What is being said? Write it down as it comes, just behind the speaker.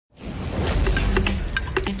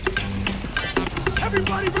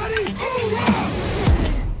Everybody ready? Hoorah!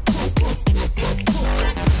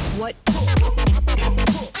 What?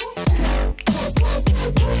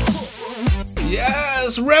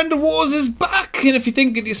 Yes, Render Wars is back! And if you're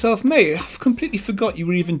thinking to yourself, mate, I've completely forgot you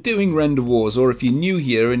were even doing Render Wars, or if you're new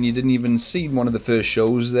here and you didn't even see one of the first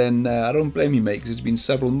shows, then I don't blame you, mate, because it's been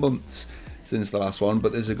several months since the last one,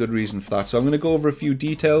 but there's a good reason for that. So I'm going to go over a few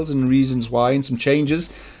details and reasons why and some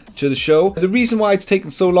changes to the show. The reason why it's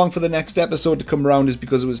taken so long for the next episode to come around is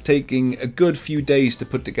because it was taking a good few days to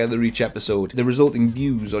put together each episode. The resulting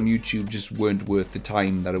views on YouTube just weren't worth the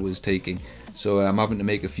time that it was taking. So I'm having to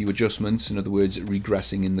make a few adjustments, in other words,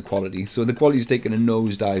 regressing in the quality. So the quality's taken a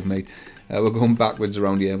nosedive, mate. We're going backwards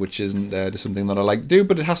around here, which isn't something that I like to do,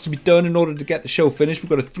 but it has to be done in order to get the show finished. We've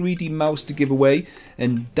got a 3D mouse to give away,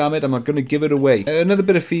 and damn it, I'm not going to give it away. Another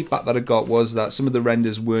bit of feedback that I got was that some of the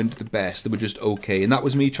renders weren't the best, they were just okay, and that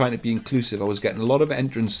was me trying to be inclusive. I was getting a lot of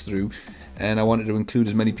entrants through, and I wanted to include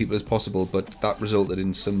as many people as possible, but that resulted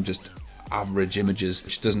in some just average images,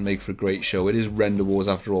 which doesn't make for a great show. It is Render Wars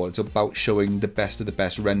after all. It's about showing the best of the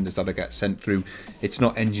best renders that I get sent through. It's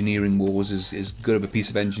not Engineering Wars, as good of a piece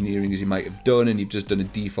of engineering as you might have done, and you've just done a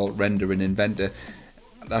default render in Inventor.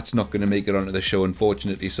 That's not going to make it onto the show,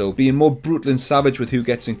 unfortunately. So being more brutal and savage with who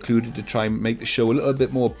gets included to try and make the show a little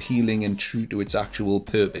bit more appealing and true to its actual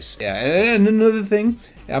purpose. Yeah, and another thing,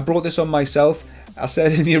 I brought this on myself. I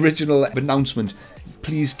said in the original announcement,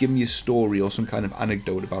 please give me a story or some kind of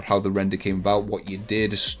anecdote about how the render came about, what you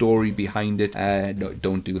did, a story behind it. No,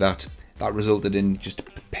 don't do that. That resulted in just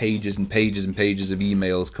pages and pages and pages of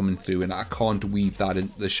emails coming through, and I can't weave that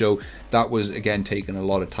into the show. That was, again, taking a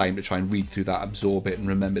lot of time to try and read through that, absorb it, and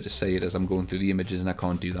remember to say it as I'm going through the images, and I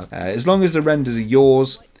can't do that. As long as the renders are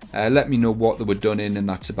yours, let me know what they were done in, and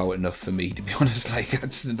that's about enough for me, to be honest. Like,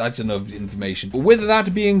 that's enough information. But with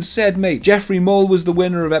that being said, mate, Jeffrey Mull was the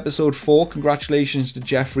winner of episode 4. Congratulations to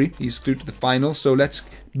Jeffrey. He's through to the final, so let's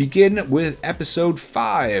begin with episode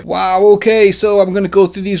 5. Wow, okay, so I'm going to go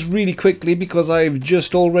through these really quickly because I've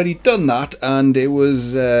just already done that, and it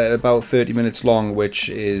was about 30 minutes long, which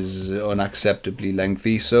is unacceptably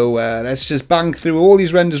lengthy. So let's just bang through all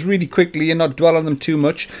these renders really quickly and not dwell on them too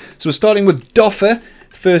much. So we're starting with Doffer,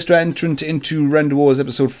 first entrant into Render Wars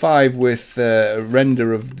episode 5 with a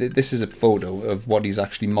render of, this is a photo of what he's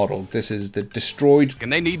actually modelled. This is the destroyed,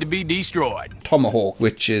 And they need to be destroyed. Tomahawk,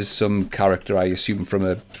 which is some character I assume from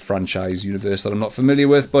a franchise universe that I'm not familiar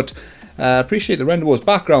with, but appreciate the Render Wars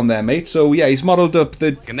background there, mate. So yeah, he's modelled up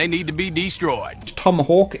the And they need to be destroyed.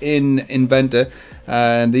 Tomahawk in Inventor,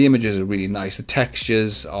 and the images are really nice. The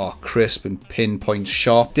textures are crisp and pinpoint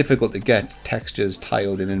sharp. Difficult to get textures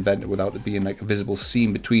tiled in Inventor without there being like a visible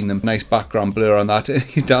seam between them. Nice background blur on that.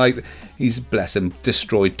 He's, bless him,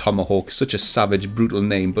 Destroyed Tomahawk. Such a savage, brutal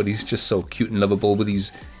name, but he's just so cute and lovable with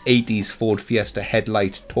his 80s Ford Fiesta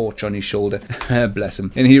headlight torch on his shoulder. Bless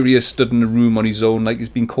him. And here he is stood in a room on his own like he's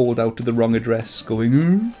been called out to the wrong address,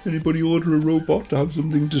 going, anybody order a robot to have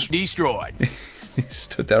something destroyed? He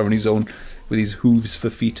stood there on his own with his hooves for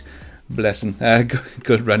feet. Bless him.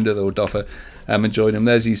 Good render though, Doffer. I'm enjoying him.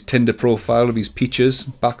 There's his Tinder profile of his peaches.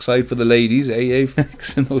 Backside for the ladies.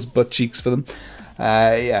 Flexing those butt cheeks for them.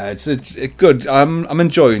 Yeah, it's good. I'm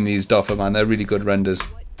enjoying these, Doffer, man. They're really good renders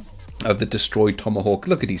of the destroyed Tomahawk.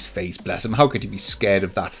 Look at his face, bless him. How could you be scared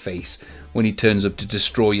of that face when he turns up to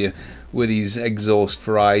destroy you with his exhaust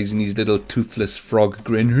for eyes and his little toothless frog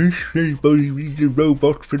grin? Anybody needs a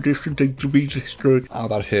robot for this thing to be destroyed. Oh,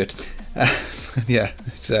 that hurt. Yeah,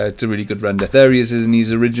 it's a really good render. There he is in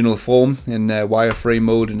his original form in wireframe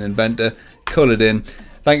mode and Inventor, coloured in.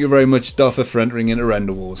 Thank you very much, Doffer, for entering into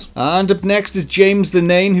Render Wars. And up next is James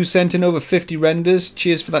Denane, who sent in over 50 renders.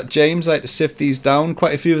 Cheers for that, James. I had to sift these down.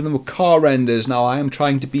 Quite a few of them were car renders. Now, I am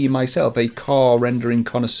trying to be myself a car rendering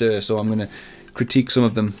connoisseur, so I'm going to critique some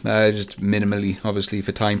of them, just minimally, obviously,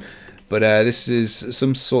 for time. But this is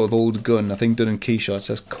some sort of old gun, I think done in Keyshot. It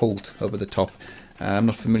says Colt over the top. I'm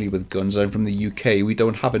not familiar with guns. I'm from the UK. We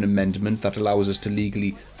don't have an amendment that allows us to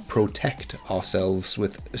legally protect ourselves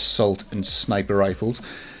with assault and sniper rifles.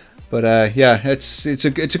 But yeah, it's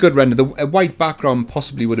a good render. The white background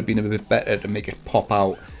possibly would have been a bit better to make it pop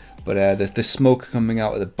out. But the smoke coming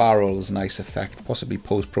out of the barrel is a nice effect, possibly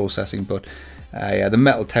post-processing. But yeah, the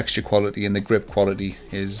metal texture quality and the grip quality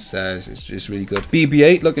is really good.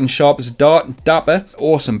 BB-8 looking sharp as a dart, dapper.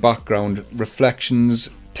 Awesome background,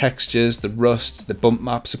 reflections, textures, the rust, the bump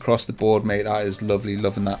maps across the board, mate. That is lovely,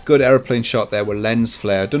 loving that. Good aeroplane shot there with lens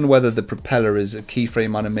flare. I don't know whether the propeller is a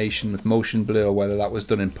keyframe animation with motion blur or whether that was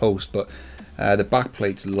done in post, but the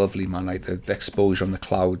backplate's lovely, man. Like the exposure on the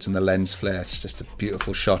clouds and the lens flare, it's just a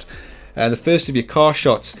beautiful shot. The first of your car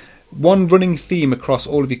shots. One running theme across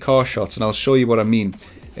all of your car shots, and I'll show you what I mean,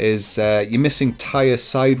 is you're missing tyre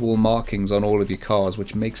sidewall markings on all of your cars,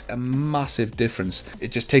 which makes a massive difference.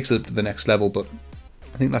 It just takes it up to the next level, but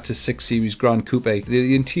I think that's a 6 Series Grand Coupe.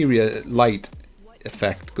 The interior light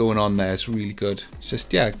effect going on there is really good. It's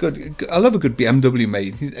just, yeah, good. I love a good BMW,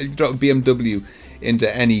 mate. You drop a BMW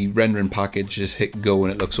into any rendering package, just hit go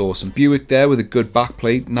and it looks awesome. Buick there with a good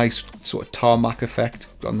backplate, nice sort of tarmac effect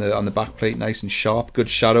on the backplate, nice and sharp, good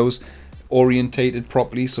shadows, orientated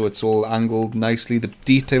properly so it's all angled nicely. The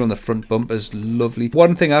detail on the front bumper is lovely.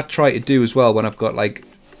 One thing I try to do as well when I've got, like,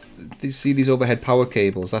 you see these overhead power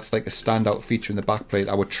cables, that's like a standout feature in the backplate.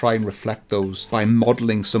 I would try and reflect those by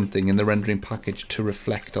modelling something in the rendering package to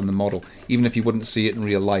reflect on the model. Even if you wouldn't see it in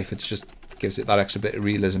real life, it just gives it that extra bit of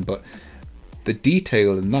realism. But the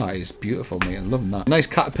detail in that is beautiful, mate. I'm loving that. Nice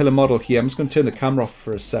Caterpillar model here. I'm just going to turn the camera off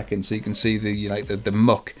for a second so you can see the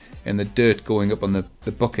muck and the dirt going up on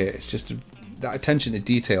the bucket. It's just that attention to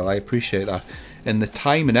detail. I appreciate that. And the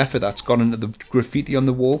time and effort that's gone into the graffiti on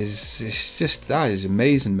the wall is just, that is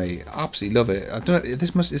amazing, mate. I absolutely love it. I don't know, is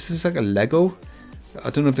this like a Lego? I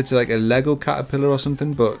don't know if it's like a Lego Caterpillar or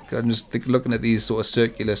something, but I'm just looking at these sort of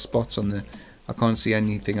circular spots on the, I can't see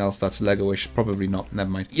anything else that's Lego-ish. Probably not, never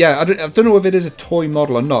mind. Yeah, I don't know if it is a toy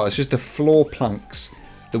model or not. It's just the floor planks,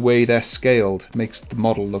 the way they're scaled makes the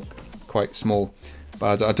model look quite small.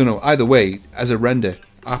 But I don't know, either way, as a render,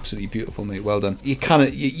 absolutely beautiful, mate. Well done. You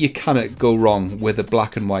cannot go wrong with a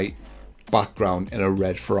black and white background in a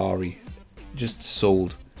red Ferrari. Just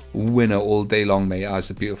sold. Winner all day long, mate. As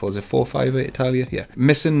a beautiful. Is it 458 Italia? Yeah.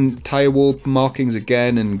 Missing tyre wall markings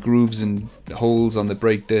again and grooves and holes on the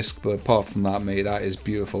brake disc, but apart from that, mate, that is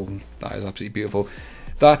beautiful. That is absolutely beautiful.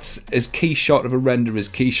 That's as key shot of a render as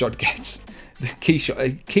key shot gets. The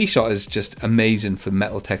key shot is just amazing for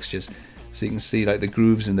metal textures. So you can see like the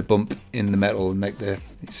grooves and the bump in the metal and like you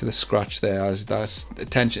see the scratch there. That's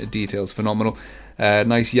attention to detail is phenomenal.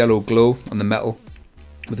 Nice yellow glow on the metal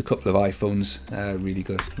with a couple of iPhones. Really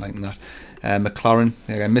good, liking that. McLaren,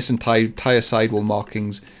 again, missing tyre sidewall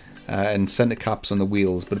markings and centre caps on the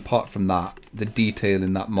wheels. But apart from that, the detail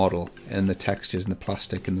in that model and the textures and the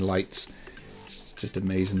plastic and the lights, it's just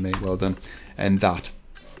amazing, mate. Well done. And that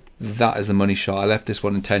is the money shot. I left this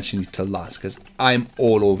one intentionally to last because I'm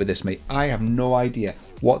all over this, mate. I have no idea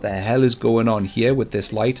what the hell is going on here with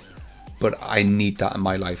this light, but I need that in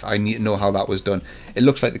my life. I need to know how that was done. It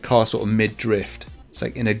looks like the car sort of mid-drift. It's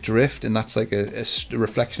like in a drift, and that's like a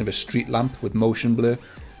reflection of a street lamp with motion blur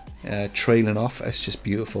trailing off. It's just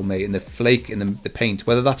beautiful, mate. And the flake in the paint,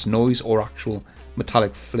 whether that's noise or actual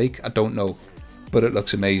metallic flake, I don't know. But it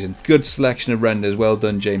looks amazing. Good selection of renders. Well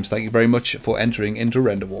done, James. Thank you very much for entering into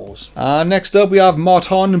Render Wars. Next up, we have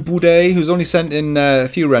Martin Boudet, who's only sent in a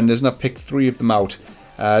few renders, and I've picked 3 of them out.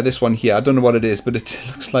 This one here, I don't know what it is, but it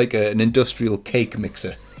looks like an industrial cake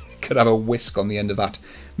mixer. Could have a whisk on the end of that,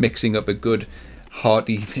 mixing up a good,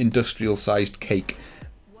 hearty, industrial-sized cake.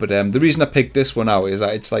 But the reason I picked this one out is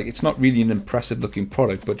that it's not really an impressive looking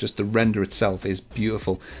product, but just the render itself is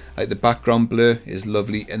beautiful. Like the background blur is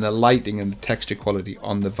lovely, and the lighting and the texture quality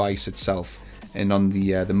on the Vice itself and on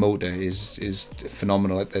the motor is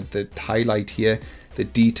phenomenal. Like the highlight here, the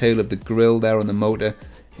detail of the grille there on the motor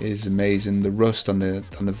is amazing. The rust on the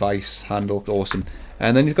Vice handle, awesome.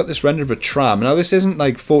 And then he's got this render of a tram. Now this isn't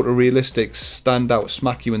like photorealistic, stand out,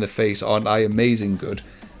 smack you in the face, aren't I amazing good.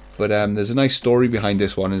 But there's a nice story behind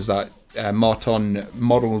this one, is that Martin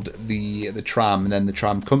modelled the tram, and then the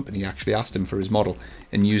tram company actually asked him for his model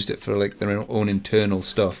and used it for like their own internal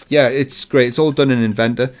stuff. Yeah, it's great. It's all done in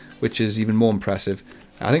Inventor, which is even more impressive.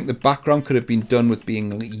 I think the background could have been done with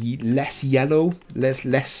being less yellow,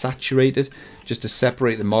 less saturated, just to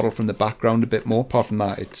separate the model from the background a bit more. Apart from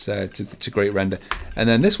that, it's a great render. And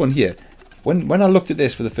then this one here. When I looked at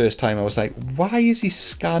this for the first time, I was like, why is he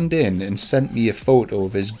scanned in and sent me a photo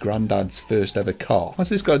of his granddad's first ever car? What's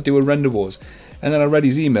this got to do with Render Wars? And then I read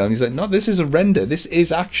his email and he's like, no, this is a render. This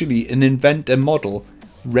is actually an Inventor model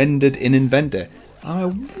rendered in Inventor.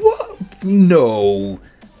 I'm like, what? No.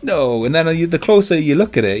 And then the closer you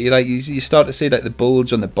look at it, you start to see like the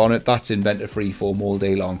bulge on the bonnet. That's Inventor Freeform all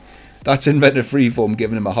day long. That's Inventor Freeform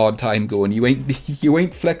giving him a hard time, going, you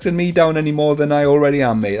ain't flexing me down any more than I already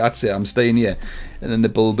am, mate. That's it, I'm staying here. And then the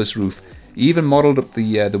bulbous roof. He even modelled up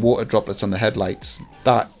the water droplets on the headlights.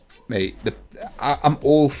 That, mate, I'm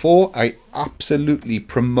all for. I absolutely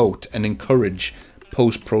promote and encourage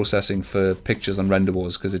post-processing for pictures on Render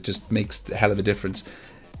Wars because it just makes a hell of a difference.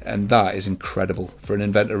 And that is incredible for an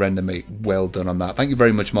Inventor render, mate. Well done on that. Thank you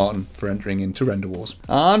very much, Martin, for entering into Render Wars.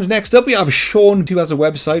 And next up we have Sean, who has a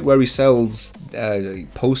website where he sells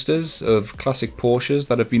posters of classic Porsches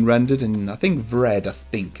that have been rendered in, I think, bread.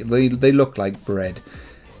 They look like bread.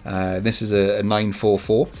 This is a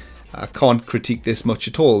 944. I can't critique this much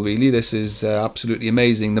at all, really. This is absolutely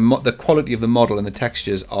amazing. The quality of the model and the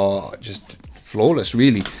textures are just flawless,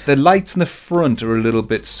 really. The lights in the front are a little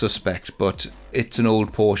bit suspect, but it's an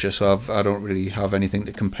old Porsche, so I don't really have anything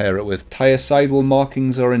to compare it with. Tyre sidewall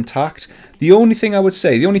markings are intact. The only thing I would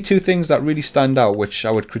say, the only two things that really stand out, which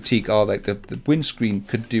I would critique, are like the windscreen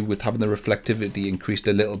could do with having the reflectivity increased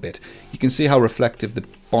a little bit. You can see how reflective the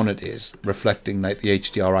bonnet is, reflecting like the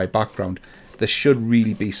HDRI background. There should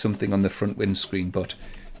really be something on the front windscreen, but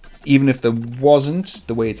even if there wasn't,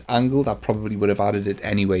 the way it's angled, I probably would have added it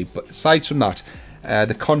anyway. But aside from that,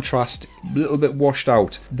 the contrast, a little bit washed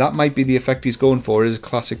out. That might be the effect he's going for. It is a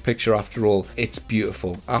classic picture after all. It's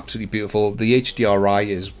beautiful, absolutely beautiful. The HDRI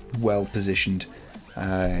is well positioned,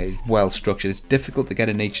 well structured. It's difficult to get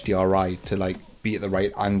an HDRI to like be at the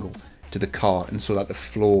right angle to the car, and so that the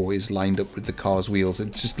floor is lined up with the car's wheels.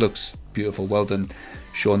 It just looks beautiful. Well done,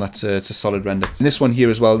 Sean. It's a solid render. And this one here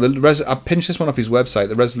as well, I pinched this one off his website.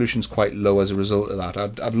 The resolution's quite low as a result of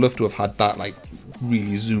that. I'd love to have had that like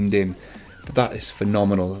really zoomed in, but that is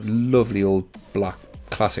phenomenal. Lovely old black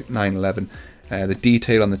classic 911. The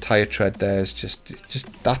detail on the tyre tread there is just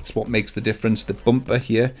that's what makes the difference. The bumper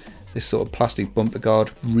here, this sort of plastic bumper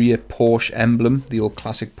guard, rear Porsche emblem, the old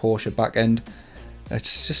classic Porsche back end.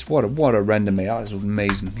 It's just what a render, mate. That is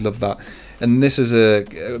amazing. Love that. And this is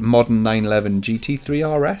a modern 911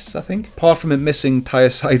 GT3 RS, I think. Apart from it missing tyre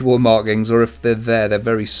sidewall markings, or if they're there, they're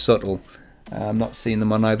very subtle. I'm not seeing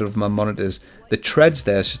them on either of my monitors. The treads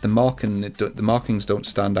there, it's just the markings don't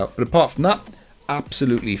stand out. But apart from that,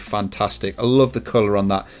 absolutely fantastic. I love the colour on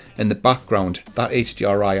that. And the background, that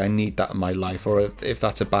HDRI, I need that in my life. Or if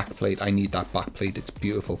that's a backplate, I need that backplate. It's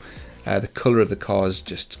beautiful. The colour of the car is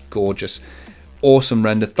just gorgeous. Awesome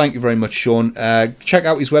render. Thank you very much, Sean. Check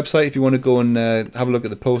out his website if you want to go and have a look at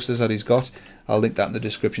the posters that he's got. I'll link that in the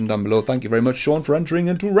description down below. Thank you very much, Sean, for entering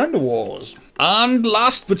into Render Wars. And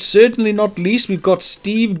last but certainly not least, we've got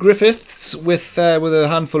Steve Griffiths with a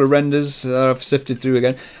handful of renders I've sifted through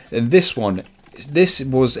again. And this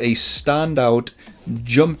was a standout,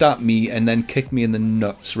 jumped at me and then kicked me in the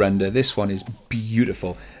nuts render. This one is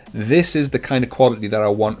beautiful. This is the kind of quality that I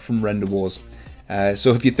want from Render Wars.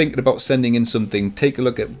 So if you're thinking about sending in something, take a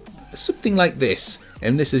look at something like this,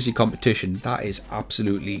 and this is your competition. That is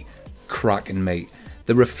absolutely cracking, mate.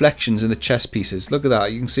 The reflections in the chess pieces, look at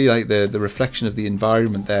that. You can see like the reflection of the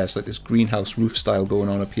environment there. It's like this greenhouse roof style going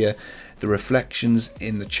on up here. The reflections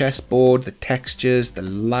in the chessboard, the textures, the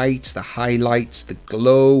lights, the highlights, the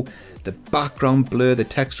glow, the background blur, the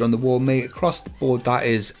texture on the wall, mate. Across the board, that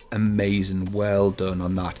is amazing. Well done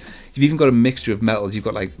on that. You've even got a mixture of metals. You've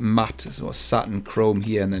got like matte sort of satin chrome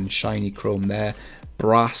here, and then shiny chrome there.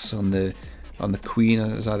 Brass on the queen.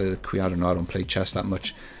 It's either the queen. I don't know. I don't play chess that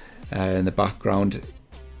much. In the background,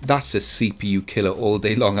 that's a CPU killer all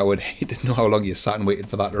day long. I would hate to know how long you sat and waited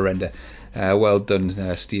for that to render. Well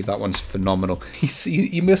done, Steve. That one's phenomenal.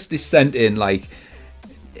 He must have sent in like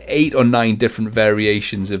 8 or 9 different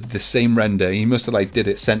variations of the same render. He must have like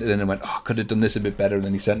sent it in and went, oh, I could have done this a bit better, and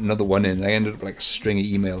then he sent another one in, and I ended up like a string of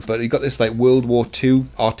emails. But he got this like World War II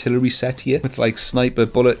artillery set here with like sniper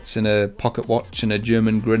bullets and a pocket watch and a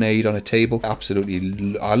German grenade on a table.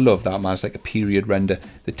 Absolutely, I love that, man. It's like a period render.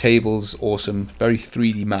 The table's awesome, very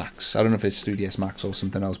 3D Max. I don't know if it's 3ds Max or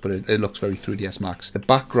something else, but it looks very 3ds Max. The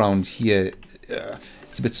background here,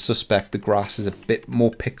 it's a bit suspect. The grass is a bit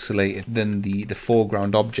more pixelated than the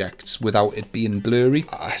foreground objects without it being blurry.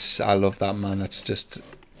 I love that, man.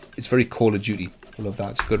 It's very Call of Duty. I love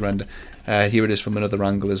that. It's a good render. Here it is from another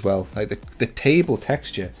angle as well. Like the table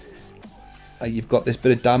texture. You've got this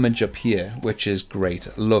bit of damage up here, which is great.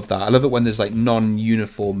 I love that. I love it when there's like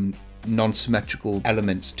non-uniform, non-symmetrical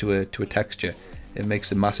elements to a texture. It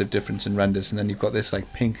makes a massive difference in renders. And then you've got this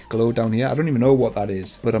like pink glow down here. I don't even know what that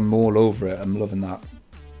is, but I'm all over it. I'm loving that.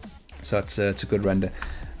 So it's a good render.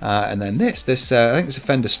 And then this I think it's a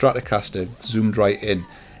Fender Stratocaster zoomed right in.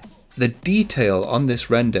 The detail on this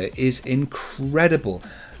render is incredible.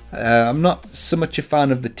 I'm not so much a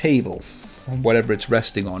fan of the table, whatever it's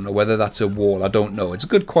resting on, or whether that's a wall. I don't know. It's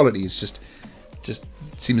good quality. It's just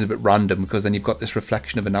seems a bit random, because then you've got this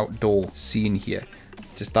reflection of an outdoor scene here.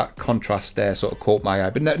 Just that contrast there sort of caught my eye.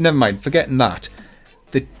 But never mind. Forgetting that,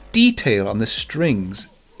 the detail on the strings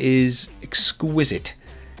is exquisite.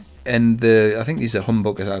 And I think these are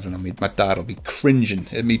humbuckers. I don't know. My dad will be cringing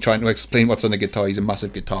at me trying to explain what's on a guitar. He's a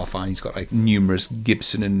massive guitar fan. He's got like numerous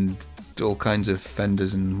Gibson and all kinds of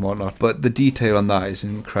Fenders and whatnot. But the detail on that is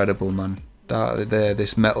incredible, man.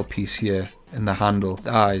 This metal piece here and the handle,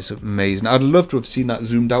 that is amazing. I'd love to have seen that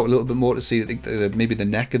zoomed out a little bit more to see maybe the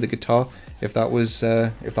neck of the guitar, if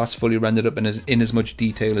that's fully rendered up in as much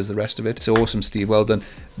detail as the rest of it. It's awesome, Steve. Well done.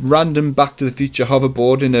 Random Back to the Future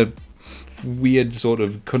hoverboard in a weird sort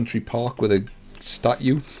of country park with a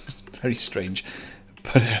statue. It's very strange,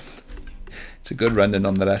 but it's a good render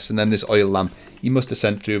nonetheless. And then this oil lamp. He must have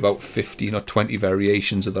sent through about 15 or 20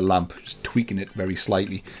 variations of the lamp, just tweaking it very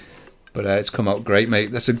slightly. But it's come out great,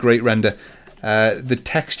 mate. That's a great render. The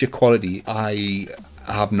texture quality, I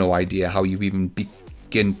have no idea how you even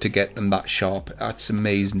begin to get them that sharp. That's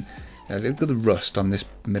amazing. Look at the rust on this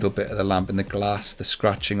middle bit of the lamp and the glass, the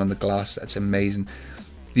scratching on the glass. That's amazing.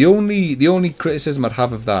 The only criticism I'd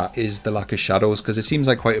have of that is the lack of shadows, because it seems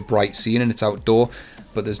like quite a bright scene and it's outdoor,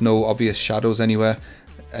 but there's no obvious shadows anywhere.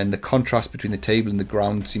 And the contrast between the table and the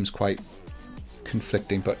ground seems quite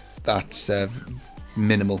conflicting, but that's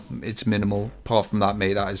minimal. It's minimal. Apart from that,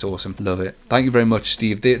 mate, that is awesome. Love it. Thank you very much,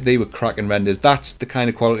 Steve. They were cracking renders. That's the kind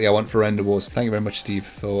of quality I want for Render Wars. Thank you very much, Steve,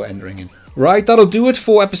 for entering in. Right, that'll do it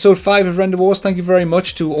for episode 5 of Render Wars. Thank you very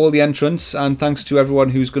much to all the entrants, and thanks to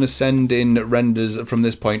everyone who's going to send in renders from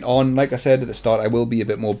this point on. Like I said at the start, I will be a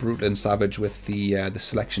bit more brutal and savage with the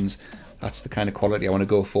selections. That's the kind of quality I want to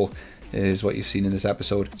go for, is what you've seen in this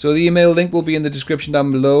episode. So the email link will be in the description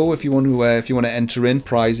down below if you want to enter in.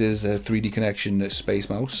 Prize is a 3D Connection Space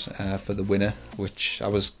Mouse for the winner, which I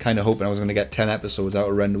was kind of hoping I was going to get 10 episodes out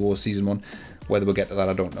of Render Wars Season 1. Whether we'll get to that,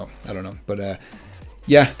 I don't know. But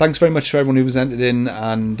yeah, thanks very much for everyone who was entered in,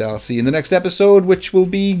 and I'll see you in the next episode, which will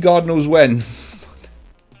be God knows when.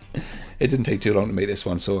 It didn't take too long to make this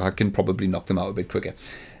one, so I can probably knock them out a bit quicker.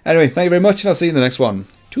 Anyway, thank you very much, and I'll see you in the next one.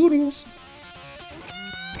 Toodles!